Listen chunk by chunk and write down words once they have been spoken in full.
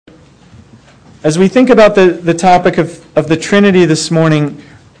As we think about the topic of the Trinity this morning,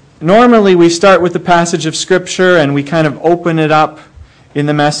 normally we start with the passage of Scripture and we kind of open it up in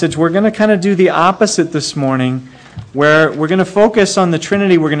the message. We're going to kind of do the opposite this morning, where we're going to focus on the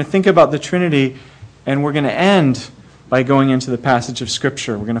Trinity, we're going to think about the Trinity, and we're going to end by going into the passage of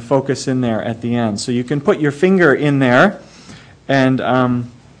Scripture. We're going to focus in there at the end. So you can put your finger in there, and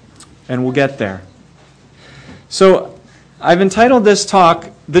we'll get there. So I've entitled this talk,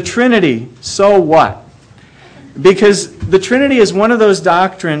 The Trinity, So What? Because the Trinity is one of those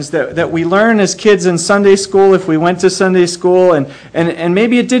doctrines that we learn as kids in Sunday school, if we went to Sunday school, and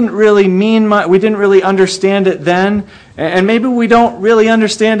maybe it didn't really mean much, we didn't really understand it then, and maybe we don't really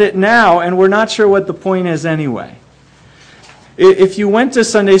understand it now, and we're not sure what the point is anyway. If you went to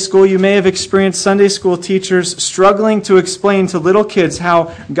Sunday school, you may have experienced Sunday school teachers struggling to explain to little kids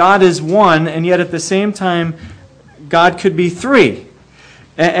how God is one, and yet at the same time, God could be three.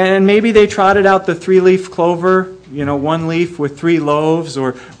 And maybe they trotted out the three-leaf clover, one leaf with three loaves,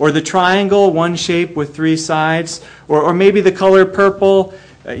 or the triangle, one shape with three sides, or maybe the color purple,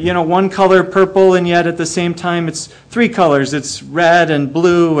 one color purple, and yet at the same time it's three colors. It's red and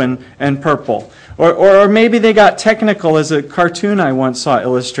blue and purple. Or maybe they got technical, as a cartoon I once saw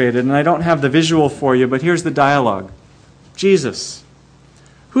illustrated, and I don't have the visual for you, but here's the dialogue. Jesus,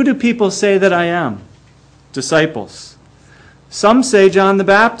 who do people say that I am? Disciples. Some say John the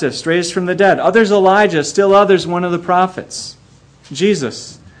Baptist, raised from the dead. Others Elijah, still others one of the prophets.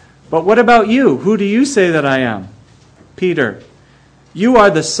 Jesus, but what about you? Who do you say that I am? Peter, you are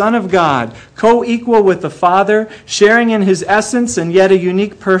the Son of God, co-equal with the Father, sharing in His essence and yet a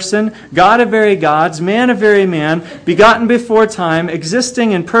unique person, God of very gods, man of very man, begotten before time,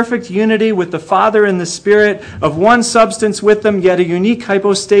 existing in perfect unity with the Father and the Spirit, of one substance with them, yet a unique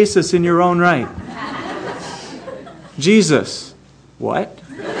hypostasis in your own right. Jesus. What?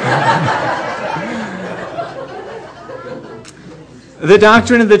 The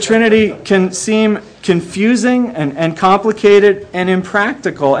doctrine of the Trinity can seem confusing and complicated and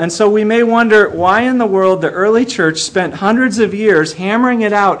impractical. And so we may wonder why in the world the early church spent hundreds of years hammering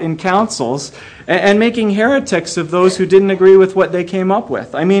it out in councils and making heretics of those who didn't agree with what they came up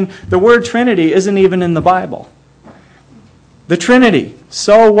with. I mean, the word Trinity isn't even in the Bible. The Trinity,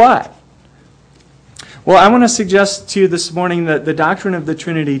 so what? Well, I want to suggest to you this morning that the doctrine of the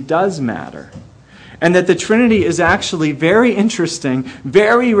Trinity does matter, and that the Trinity is actually very interesting,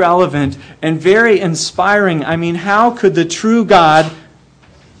 very relevant, and very inspiring. I mean, how could the true God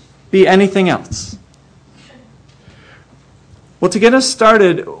be anything else? Well, to get us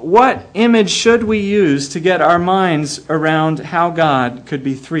started, what image should we use to get our minds around how God could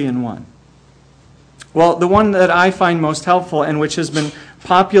be three in one? Well, the one that I find most helpful, and which has been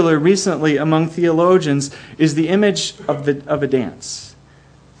popular recently among theologians, is the image of a dance.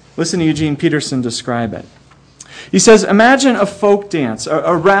 Listen to Eugene Peterson describe it. He says, imagine a folk dance,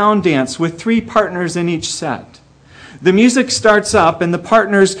 a round dance with three partners in each set. The music starts up and the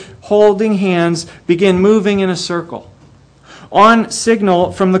partners holding hands begin moving in a circle. On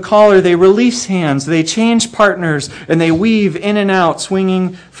signal from the caller, they release hands, they change partners, and they weave in and out,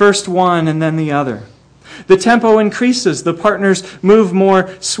 swinging first one and then the other. The tempo increases. The partners move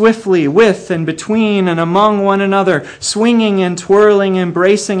more swiftly with and between and among one another, swinging and twirling,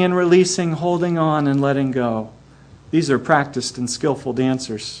 embracing and releasing, holding on and letting go. These are practiced and skillful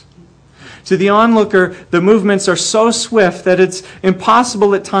dancers. To the onlooker, the movements are so swift that it's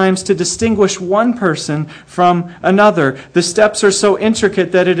impossible at times to distinguish one person from another. The steps are so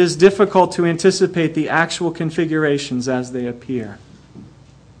intricate that it is difficult to anticipate the actual configurations as they appear.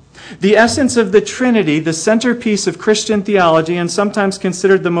 The essence of the Trinity, the centerpiece of Christian theology, and sometimes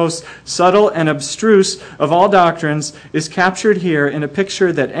considered the most subtle and abstruse of all doctrines, is captured here in a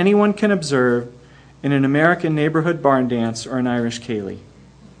picture that anyone can observe in an American neighborhood barn dance or an Irish ceilidh.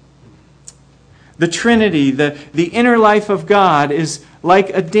 The Trinity, the inner life of God, is like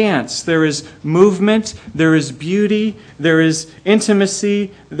a dance. There is movement, there is beauty, there is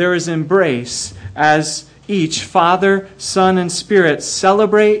intimacy, there is embrace, as each, Father, Son, and Spirit,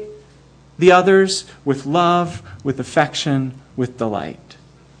 celebrate the others with love, with affection, with delight.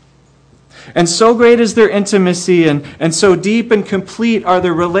 And so great is their intimacy, and so deep and complete are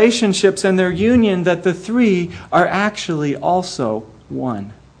their relationships and their union, that the three are actually also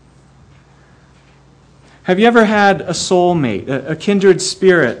one. Have you ever had a soulmate, a kindred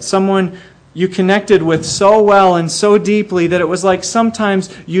spirit, someone you connected with so well and so deeply that it was like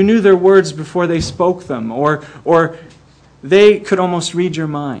sometimes you knew their words before they spoke them, or they could almost read your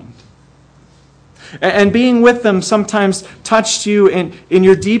mind? And being with them sometimes touched you in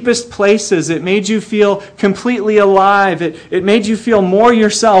your deepest places. It made you feel completely alive. It made you feel more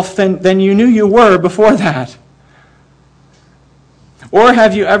yourself than you knew you were before that. Or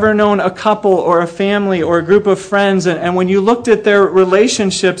have you ever known a couple or a family or a group of friends, and when you looked at their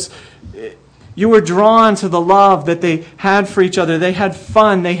relationships, you were drawn to the love that they had for each other. They had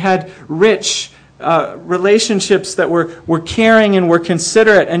fun. They had rich relationships that were caring and were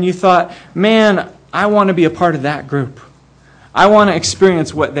considerate. And you thought, man, I want to be a part of that group. I want to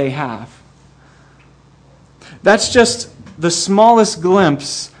experience what they have. That's just the smallest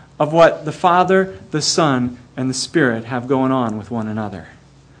glimpse of what the Father, the Son, and the Spirit have going on with one another.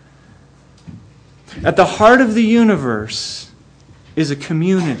 At the heart of the universe is a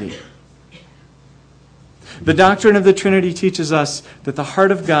community. The doctrine of the Trinity teaches us that the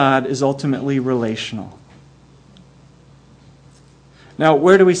heart of God is ultimately relational. Now,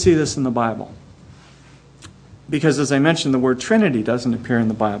 where do we see this in the Bible? Because, as I mentioned, the word Trinity doesn't appear in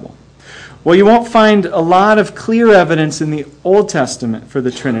the Bible. Well, you won't find a lot of clear evidence in the Old Testament for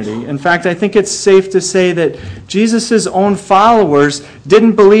the Trinity. In fact, I think it's safe to say that Jesus' own followers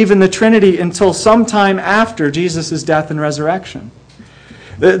didn't believe in the Trinity until sometime after Jesus' death and resurrection.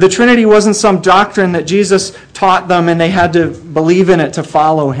 The Trinity wasn't some doctrine that Jesus taught them and they had to believe in it to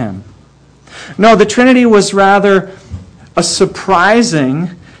follow him. No, the Trinity was rather a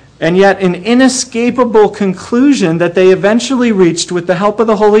surprising and yet an inescapable conclusion that they eventually reached with the help of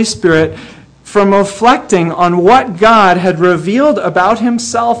the Holy Spirit from reflecting on what God had revealed about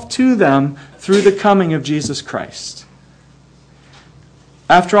himself to them through the coming of Jesus Christ.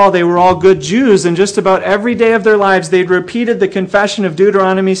 After all, they were all good Jews, and just about every day of their lives they'd repeated the confession of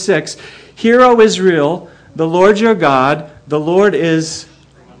Deuteronomy 6. Hear, O Israel, the Lord your God, the Lord is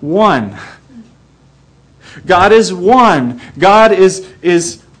one. God is one. God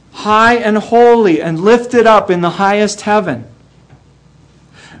is high and holy and lifted up in the highest heaven.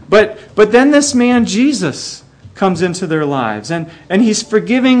 But then this man Jesus comes into their lives, and he's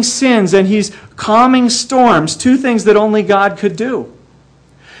forgiving sins and he's calming storms, two things that only God could do.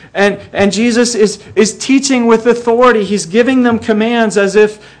 And Jesus is teaching with authority. He's giving them commands as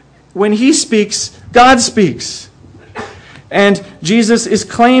if when he speaks, God speaks. And Jesus is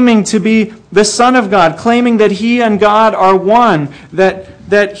claiming to be the Son of God, claiming that he and God are one,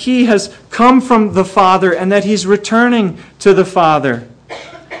 that he has come from the Father and that he's returning to the Father.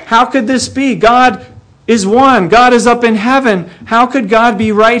 How could this be? God is one. God is up in heaven. How could God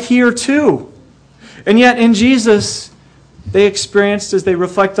be right here too? And yet in Jesus, they experienced, as they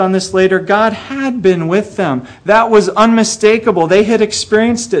reflect on this later, God had been with them. That was unmistakable. They had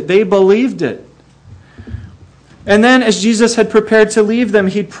experienced it. They believed it. And then, as Jesus had prepared to leave them,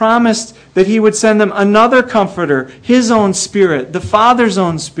 he'd promised that he would send them another comforter, his own Spirit, the Father's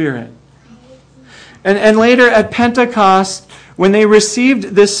own Spirit. And later at Pentecost, when they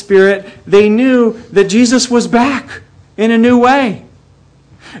received this Spirit, they knew that Jesus was back in a new way.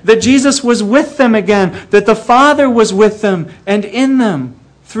 That Jesus was with them again, that the Father was with them and in them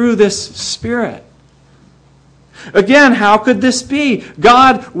through this Spirit. Again, how could this be?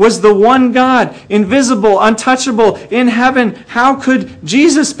 God was the one God, invisible, untouchable, in heaven. How could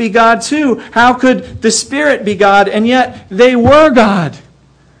Jesus be God too? How could the Spirit be God? And yet they were God.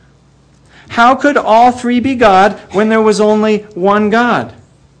 How could all three be God when there was only one God?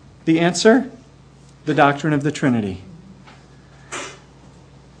 The answer? The doctrine of the Trinity.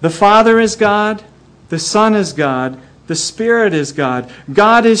 The Father is God, the Son is God, the Spirit is God.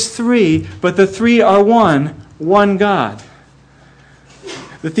 God is three, but the three are one God.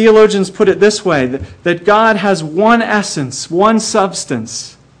 The theologians put it this way, that God has one essence, one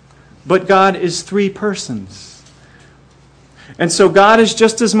substance, but God is three persons. And so God is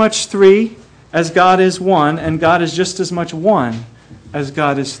just as much three as God is one, and God is just as much one as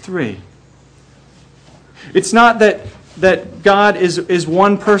God is three. It's not that God is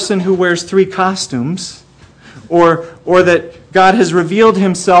one person who wears three costumes, or that God has revealed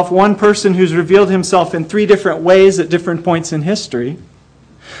himself, one person who's revealed himself in three different ways at different points in history.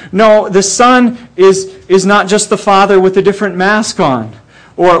 No, the Son is not just the Father with a different mask on,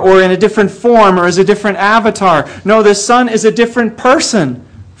 or in a different form, or as a different avatar. No, the Son is a different person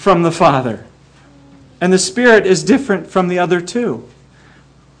from the Father. And the Spirit is different from the other two.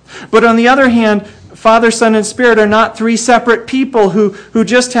 But on the other hand, Father, Son, and Spirit are not three separate people who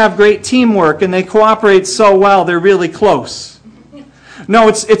just have great teamwork and they cooperate so well they're really close. No,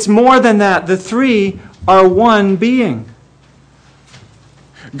 it's more than that. The three are one being.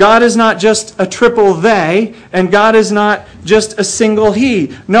 God is not just a triple they, and God is not just a single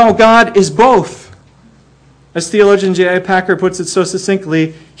he. No, God is both. As theologian J.I. Packer puts it so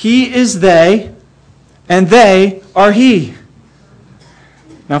succinctly, he is they, and they are He.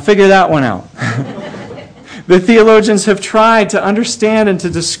 Now figure that one out. The theologians have tried to understand and to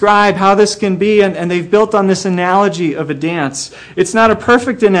describe how this can be, and they've built on this analogy of a dance. It's not a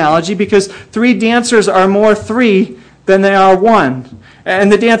perfect analogy because 3 dancers are more 3 than they are 1.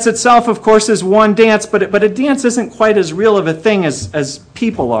 And the dance itself, of course, is one dance, but a dance isn't quite as real of a thing as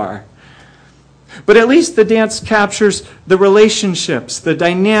people are. But at least the dance captures the relationships, the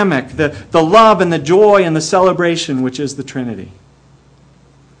dynamic, the love and the joy and the celebration, which is the Trinity.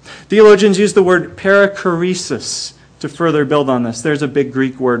 Theologians use the word perichoresis to further build on this. There's a big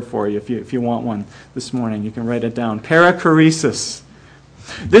Greek word for you if you want one this morning. You can write it down. Perichoresis.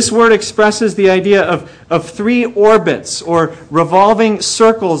 This word expresses the idea of 3 orbits or revolving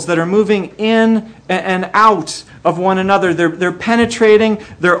circles that are moving in and out of one another. They're penetrating,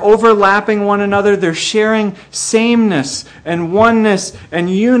 they're overlapping one another, they're sharing sameness and oneness and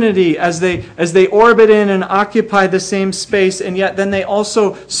unity as they orbit in and occupy the same space, and yet then they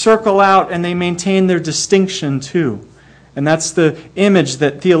also circle out and they maintain their distinction too. And that's the image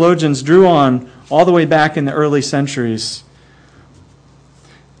that theologians drew on all the way back in the early centuries.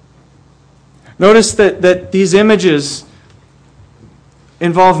 Notice that these images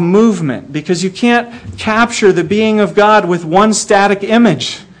involve movement because you can't capture the being of God with one static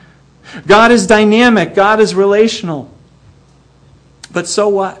image. God is dynamic. God is relational. But so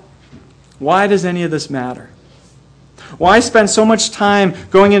what? Why does any of this matter? Why spend so much time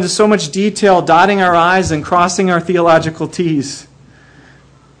going into so much detail, dotting our I's and crossing our theological T's?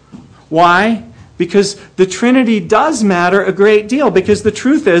 Why? Because the Trinity does matter a great deal. Because the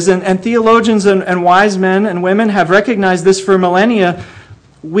truth is, and theologians and wise men and women have recognized this for millennia,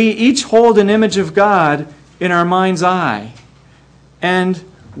 we each hold an image of God in our mind's eye. And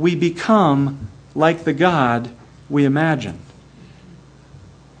we become like the God we imagine.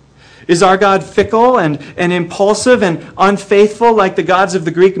 Is our God fickle and impulsive and unfaithful like the gods of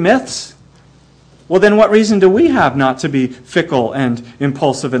the Greek myths? Well, then what reason do we have not to be fickle and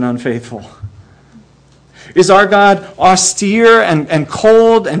impulsive and unfaithful? Is our God austere and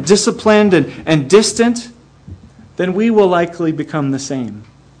cold and disciplined and distant? Then we will likely become the same.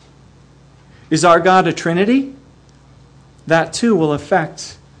 Is our God a Trinity? That too will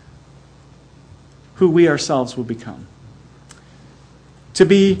affect who we ourselves will become.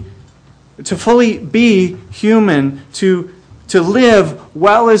 To fully be human, to live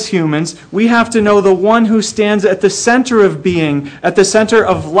well as humans, we have to know the one who stands at the center of being, at the center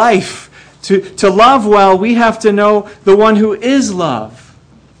of life. To love well, we have to know the one who is love.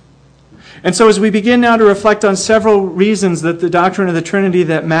 And so as we begin now to reflect on several reasons that the doctrine of the Trinity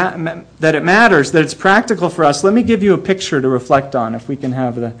that it matters, that it's practical for us, let me give you a picture to reflect on, if we can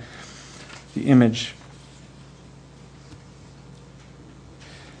have the image.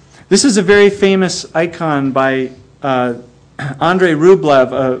 This is a very famous icon by Andrei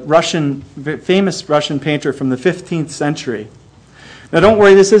Rublev, a famous Russian painter from the 15th century. Now don't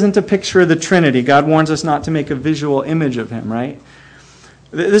worry, this isn't a picture of the Trinity. God warns us not to make a visual image of Him, right?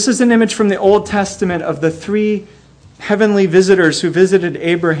 This is an image from the Old Testament of the 3 heavenly visitors who visited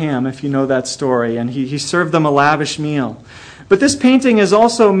Abraham, if you know that story, and he served them a lavish meal. But this painting is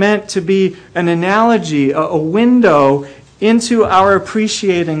also meant to be an analogy, a window into our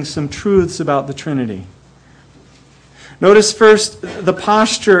appreciating some truths about the Trinity. Notice first the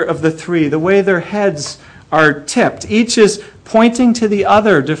posture of the 3, the way their heads are tipped. Each is pointing to the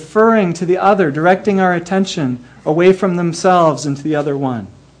other, deferring to the other, directing our attention away from themselves and to the other one.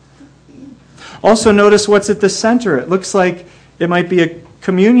 Also notice what's at the center. It looks like it might be a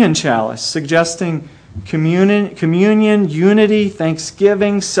communion chalice, suggesting communion, unity,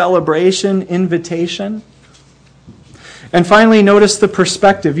 thanksgiving, celebration, invitation. And finally, notice the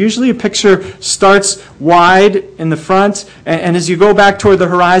perspective. Usually a picture starts wide in the front, and as you go back toward the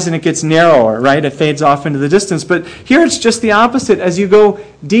horizon, it gets narrower, right? It fades off into the distance. But here it's just the opposite. As you go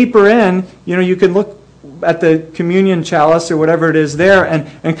deeper in, you can look at the communion chalice or whatever it is there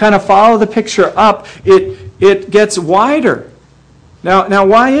and kind of follow the picture up. It gets wider. Now,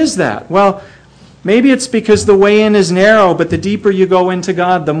 why is that? Well, maybe it's because the way in is narrow, but the deeper you go into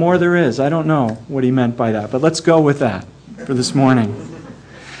God, the more there is. I don't know what he meant by that, but let's go with that for this morning.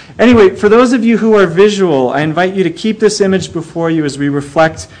 Anyway, for those of you who are visual, I invite you to keep this image before you as we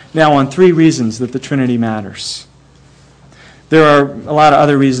reflect now on 3 reasons that the Trinity matters. There are a lot of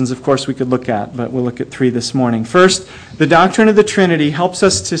other reasons, of course, we could look at, but we'll look at 3 this morning. First, the doctrine of the Trinity helps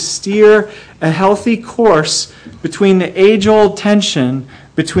us to steer a healthy course between the age-old tension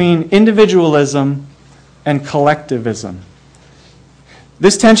between individualism and collectivism.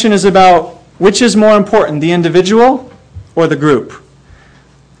 This tension is about which is more important, the individual or the group?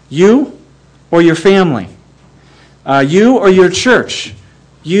 You or your family? You or your church?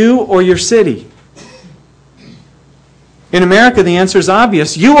 You or your city? In America, the answer is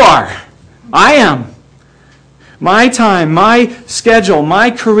obvious. You are. I am. My time, my schedule,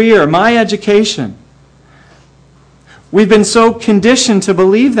 my career, my education. We've been so conditioned to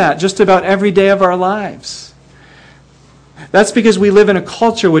believe that just about every day of our lives. That's because we live in a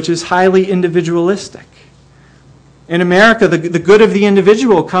culture which is highly individualistic. In America, the good of the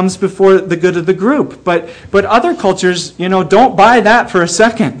individual comes before the good of the group. But other cultures, don't buy that for a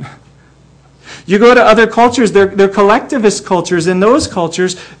second. You go to other cultures, they're collectivist cultures. In those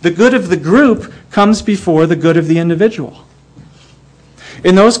cultures, the good of the group comes before the good of the individual.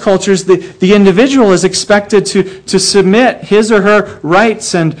 In those cultures, the individual is expected to submit his or her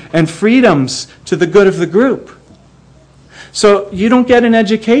rights and freedoms to the good of the group. So you don't get an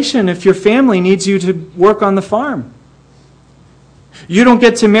education if your family needs you to work on the farm. You don't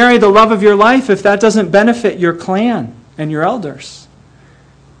get to marry the love of your life if that doesn't benefit your clan and your elders.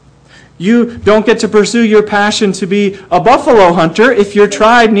 You don't get to pursue your passion to be a buffalo hunter if your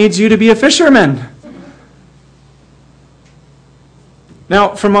tribe needs you to be a fisherman.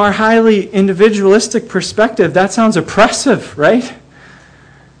 Now, from our highly individualistic perspective, that sounds oppressive, right?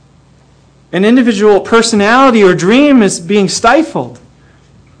 An individual personality or dream is being stifled.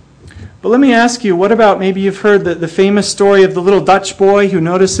 But let me ask you, what about, maybe you've heard the famous story of the little Dutch boy who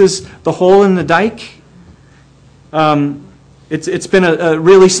notices the hole in the dike? It's been a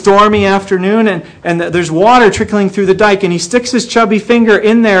really stormy afternoon, and there's water trickling through the dike, and he sticks his chubby finger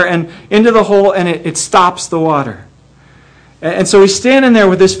in there and into the hole, and it stops the water. And so he's standing there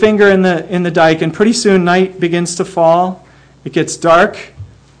with his finger in the dike, and pretty soon night begins to fall. It gets dark.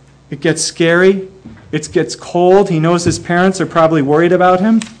 It gets scary. It gets cold. He knows his parents are probably worried about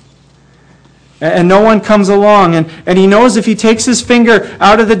him. And no one comes along. And he knows if he takes his finger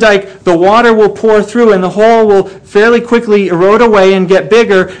out of the dike, the water will pour through and the hole will fairly quickly erode away and get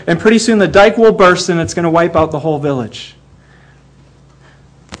bigger. And pretty soon the dike will burst and it's going to wipe out the whole village.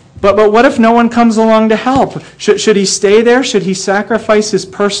 But what if no one comes along to help? Should he stay there? Should he sacrifice his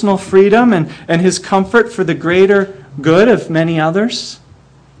personal freedom and his comfort for the greater good of many others?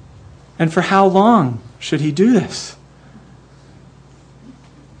 And for how long should he do this?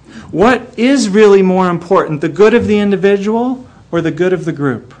 What is really more important, the good of the individual or the good of the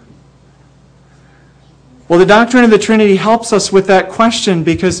group? Well, the doctrine of the Trinity helps us with that question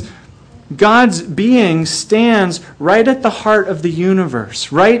because God's being stands right at the heart of the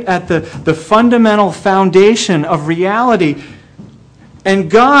universe, right at the fundamental foundation of reality. And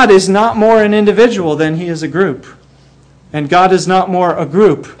God is not more an individual than he is a group. And God is not more a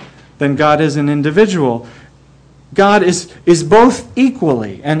group than God is an individual. God is both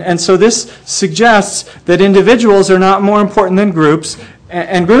equally. And so this suggests that individuals are not more important than groups,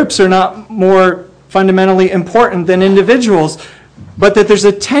 and groups are not more fundamentally important than individuals, but that there's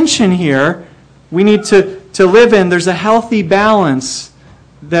a tension here we need to live in. There's a healthy balance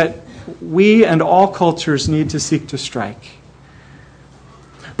that we and all cultures need to seek to strike.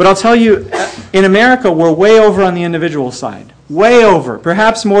 But I'll tell you, in America, we're way over on the individual side. Way over.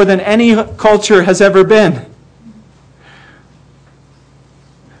 Perhaps more than any culture has ever been.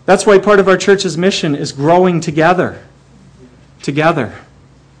 That's why part of our church's mission is growing together. Together.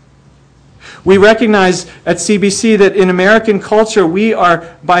 We recognize at CBC that in American culture we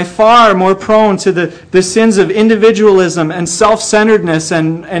are by far more prone to the sins of individualism and self-centeredness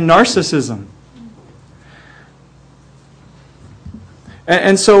and narcissism.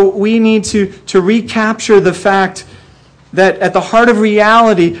 And so we need to recapture the fact that at the heart of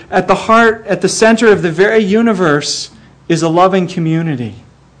reality, at the center of the very universe, is a loving community.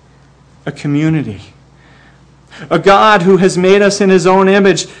 A community. A God who has made us in his own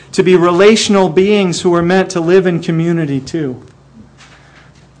image to be relational beings who are meant to live in community too.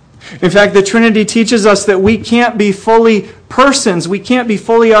 In fact, the Trinity teaches us that we can't be fully persons, we can't be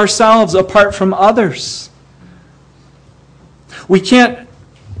fully ourselves apart from others. We can't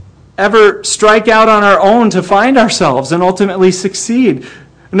ever strike out on our own to find ourselves and ultimately succeed.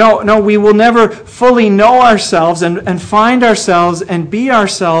 No, we will never fully know ourselves and find ourselves and be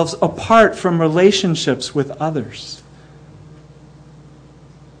ourselves apart from relationships with others.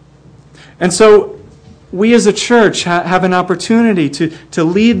 And so we as a church have an opportunity to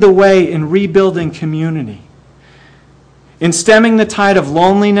lead the way in rebuilding community, in stemming the tide of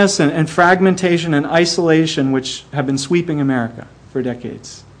loneliness and fragmentation and isolation which have been sweeping America for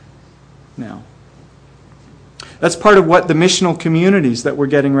decades now. That's part of what the missional communities that we're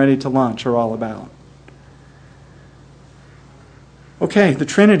getting ready to launch are all about. Okay, the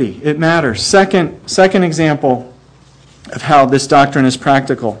Trinity, it matters. Second example of how this doctrine is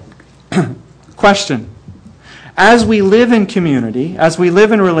practical. Question. As we live in community, as we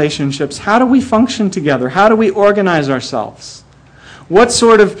live in relationships, how do we function together? How do we organize ourselves? What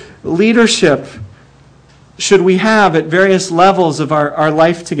sort of leadership should we have at various levels of our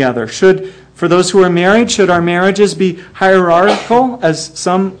life together? For those who are married, should our marriages be hierarchical, as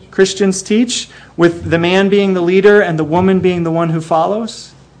some Christians teach, with the man being the leader and the woman being the one who follows?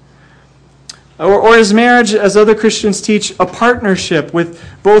 Or is marriage, as other Christians teach, a partnership with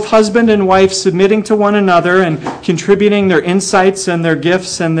both husband and wife submitting to one another and contributing their insights and their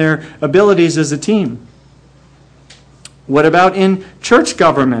gifts and their abilities as a team? What about in church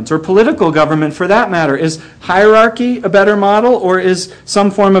government or political government for that matter? Is hierarchy a better model, or is some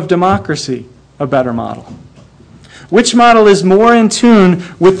form of democracy a better model? Which model is more in tune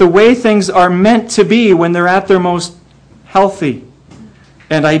with the way things are meant to be when they're at their most healthy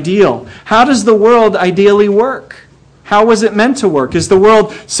and ideal? How does the world ideally work? How was it meant to work? Is the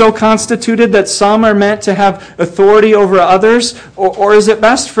world so constituted that some are meant to have authority over others? Or is it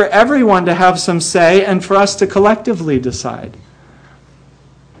best for everyone to have some say and for us to collectively decide?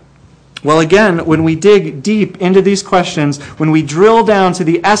 Well, again, when we dig deep into these questions, when we drill down to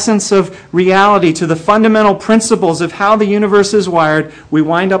the essence of reality, to the fundamental principles of how the universe is wired, we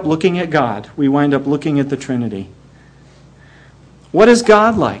wind up looking at God. We wind up looking at the Trinity. What is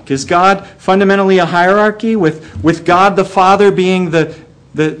God like? Is God fundamentally a hierarchy, with God the Father being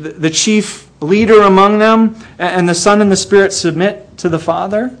the chief leader among them, and the Son and the Spirit submit to the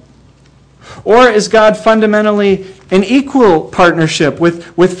Father? Or is God fundamentally an equal partnership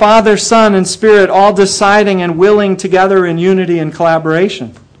with Father, Son, and Spirit all deciding and willing together in unity and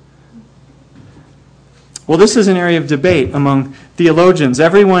collaboration? Well, this is an area of debate among theologians.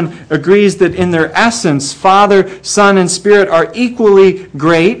 Everyone agrees that in their essence, Father, Son, and Spirit are equally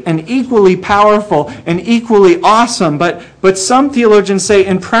great and equally powerful and equally awesome. But some theologians say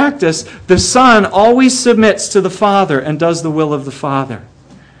in practice, the Son always submits to the Father and does the will of the Father.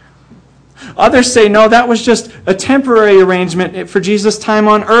 Others say, no, that was just a temporary arrangement for Jesus' time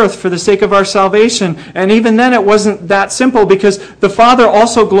on earth for the sake of our salvation. And even then it wasn't that simple, because the Father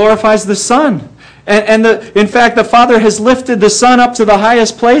also glorifies the Son. In fact, the Father has lifted the Son up to the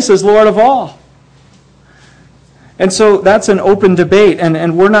highest place as Lord of all. And so that's an open debate,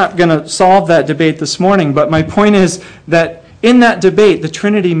 and we're not going to solve that debate this morning. But my point is that in that debate, the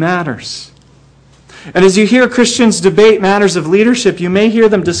Trinity matters. And as you hear Christians debate matters of leadership, you may hear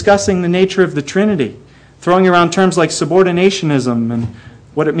them discussing the nature of the Trinity, throwing around terms like subordinationism and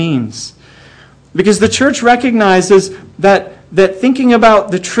what it means. Because the church recognizes that thinking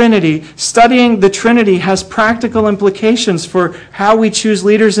about the Trinity, studying the Trinity, has practical implications for how we choose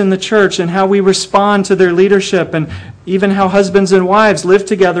leaders in the church and how we respond to their leadership, and even how husbands and wives live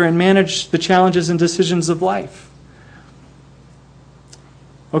together and manage the challenges and decisions of life.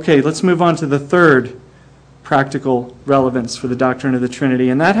 Okay, let's move on to the third practical relevance for the doctrine of the Trinity,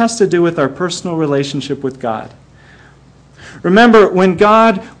 and that has to do with our personal relationship with God. Remember, when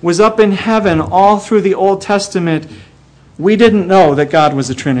God was up in heaven all through the Old Testament, we didn't know that God was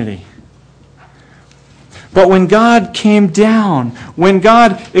a Trinity. But when God came down, when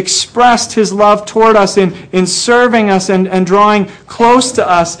God expressed His love toward us in serving us and drawing close to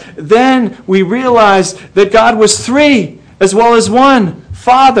us, then we realized that God was three as well as one: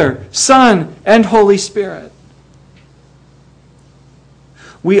 Father, Son, and Holy Spirit.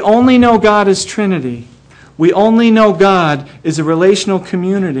 We only know God as Trinity. We only know God is a relational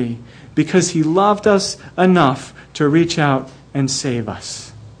community because He loved us enough to reach out and save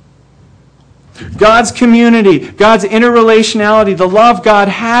us. God's community, God's interrelationality, the love God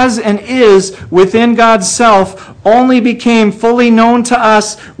has and is within God's self, only became fully known to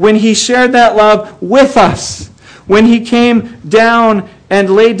us when He shared that love with us, when He came down and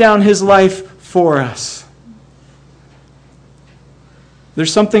laid down His life for us.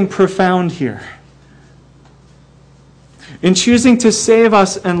 There's something profound here. In choosing to save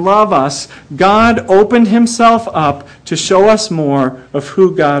us and love us, God opened Himself up to show us more of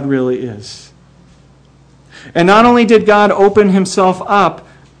who God really is. And not only did God open Himself up,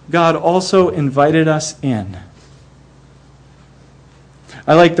 God also invited us in.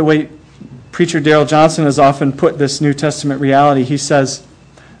 I like the way preacher Darrell Johnson has often put this New Testament reality. He says,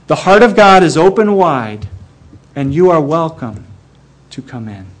 "The heart of God is open wide, and you are welcome to come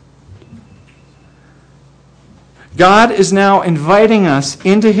in." God is now inviting us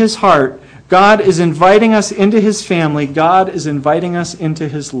into His heart. God is inviting us into His family. God is inviting us into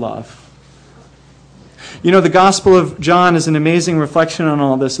His love. You know, the Gospel of John is an amazing reflection on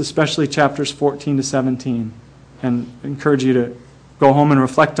all this, especially chapters 14 to 17. And I encourage you to go home and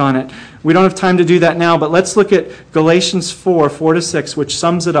reflect on it. We don't have time to do that now, but let's look at Galatians 4:4-6, which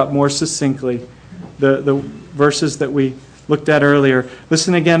sums it up more succinctly, the verses that we looked at earlier.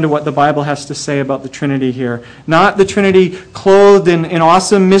 Listen again to what the Bible has to say about the Trinity here. Not the Trinity clothed in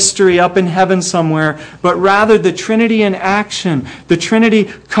awesome mystery up in heaven somewhere, but rather the Trinity in action, the Trinity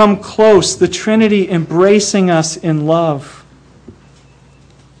come close, the Trinity embracing us in love.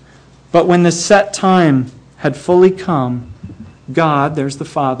 But when the set time had fully come, God, there's the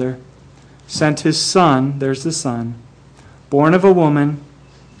Father, sent His Son, there's the Son, born of a woman,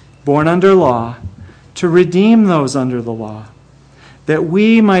 born under law, to redeem those under the law, that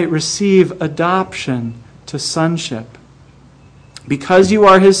we might receive adoption to sonship. Because you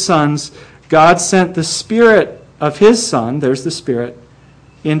are His sons, God sent the Spirit of His Son, there's the Spirit,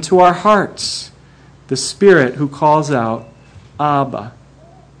 into our hearts, the Spirit who calls out, Abba,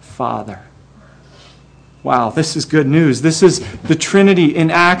 Father. Wow, this is good news. This is the Trinity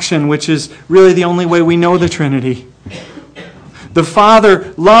in action, which is really the only way we know the Trinity. The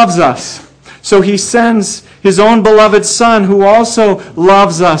Father loves us, so He sends His own beloved Son, who also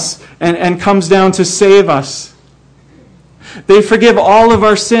loves us and comes down to save us. They forgive all of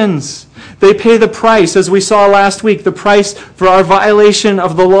our sins. They pay the price, as we saw last week, the price for our violation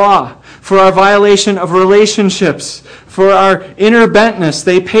of the law, for our violation of relationships, for our inner bentness.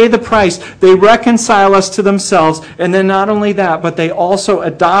 They pay the price. They reconcile us to themselves. And then not only that, but they also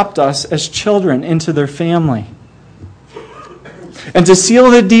adopt us as children into their family. And to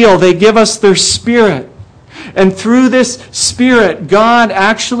seal the deal, they give us their Spirit. And through this Spirit, God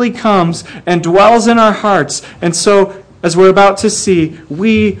actually comes and dwells in our hearts. And so, as we're about to see,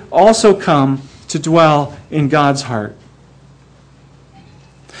 we also come to dwell in God's heart.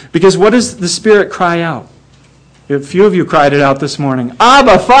 Because what does the Spirit cry out? A few of you cried it out this morning.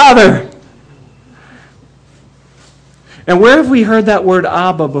 Abba, Father! And where have we heard that word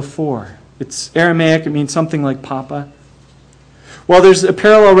Abba before? It's Aramaic. It means something like Papa. Well, there's a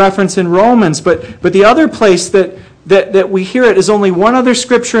parallel reference in Romans, but the other place that we hear it is only one other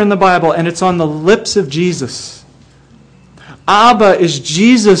scripture in the Bible, and it's on the lips of Jesus. Abba is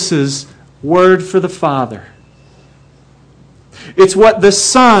Jesus' word for the Father. It's what the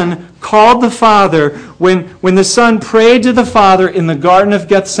Son called the Father when the Son prayed to the Father in the Garden of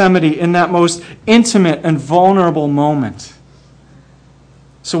Gethsemane in that most intimate and vulnerable moment.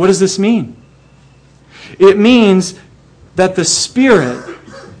 So what does this mean? It means that the Spirit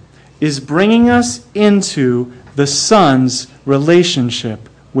is bringing us into the Son's relationship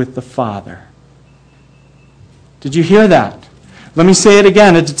with the Father. Did you hear that? Let me say it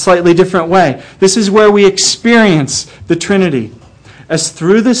again in a slightly different way. This is where we experience the Trinity. As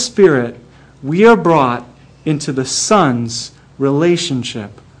through the Spirit, we are brought into the Son's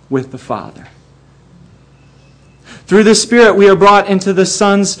relationship with the Father. Through the Spirit, we are brought into the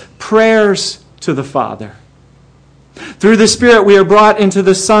Son's prayers to the Father. Through the Spirit, we are brought into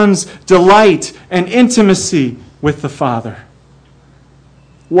the Son's delight and intimacy with the Father.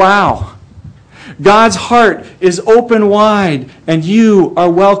 Wow! God's heart is open wide, and you are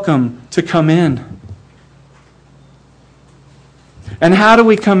welcome to come in. And how do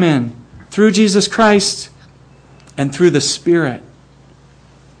we come in? Through Jesus Christ and through the Spirit.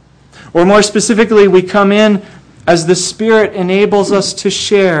 Or more specifically, we come in as the Spirit enables us to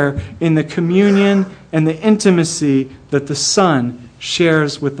share in the communion and the intimacy that the Son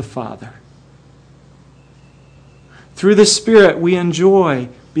shares with the Father. Through the Spirit, we enjoy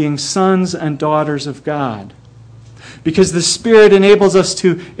being sons and daughters of God. Because the Spirit enables us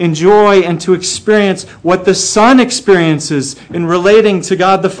to enjoy and to experience what the Son experiences in relating to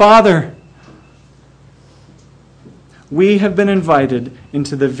God the Father. We have been invited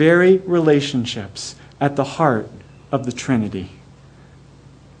into the very relationships at the heart of the Trinity.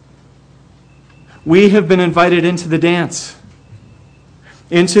 We have been invited into the dance,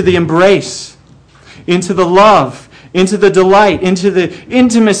 into the embrace, into the love, into the delight, into the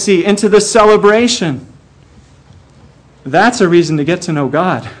intimacy, into the celebration. That's a reason to get to know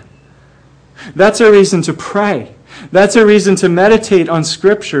God. That's a reason to pray. That's a reason to meditate on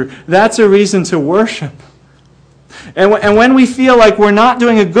Scripture. That's a reason to worship. And when we feel like we're not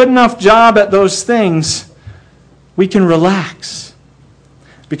doing a good enough job at those things, we can relax.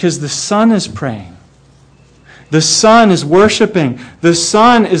 Because the Son is praying. The Son is worshiping. The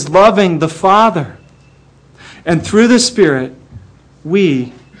Son is loving the Father. And through the Spirit,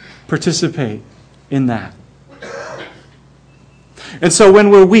 we participate in that. And so when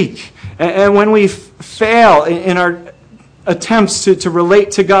we're weak, and when we fail in our attempts to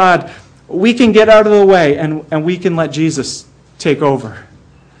relate to God, we can get out of the way and we can let Jesus take over.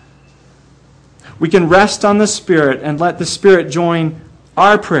 We can rest on the Spirit and let the Spirit join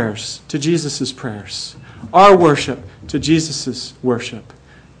our prayers to Jesus' prayers, our worship to Jesus' worship,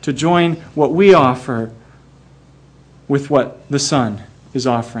 to join what we offer with what the Son is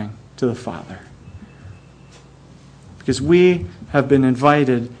offering to the Father. Because we have been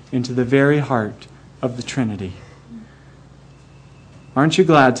invited into the very heart of the Trinity. Aren't you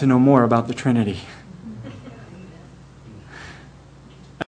glad to know more about the Trinity?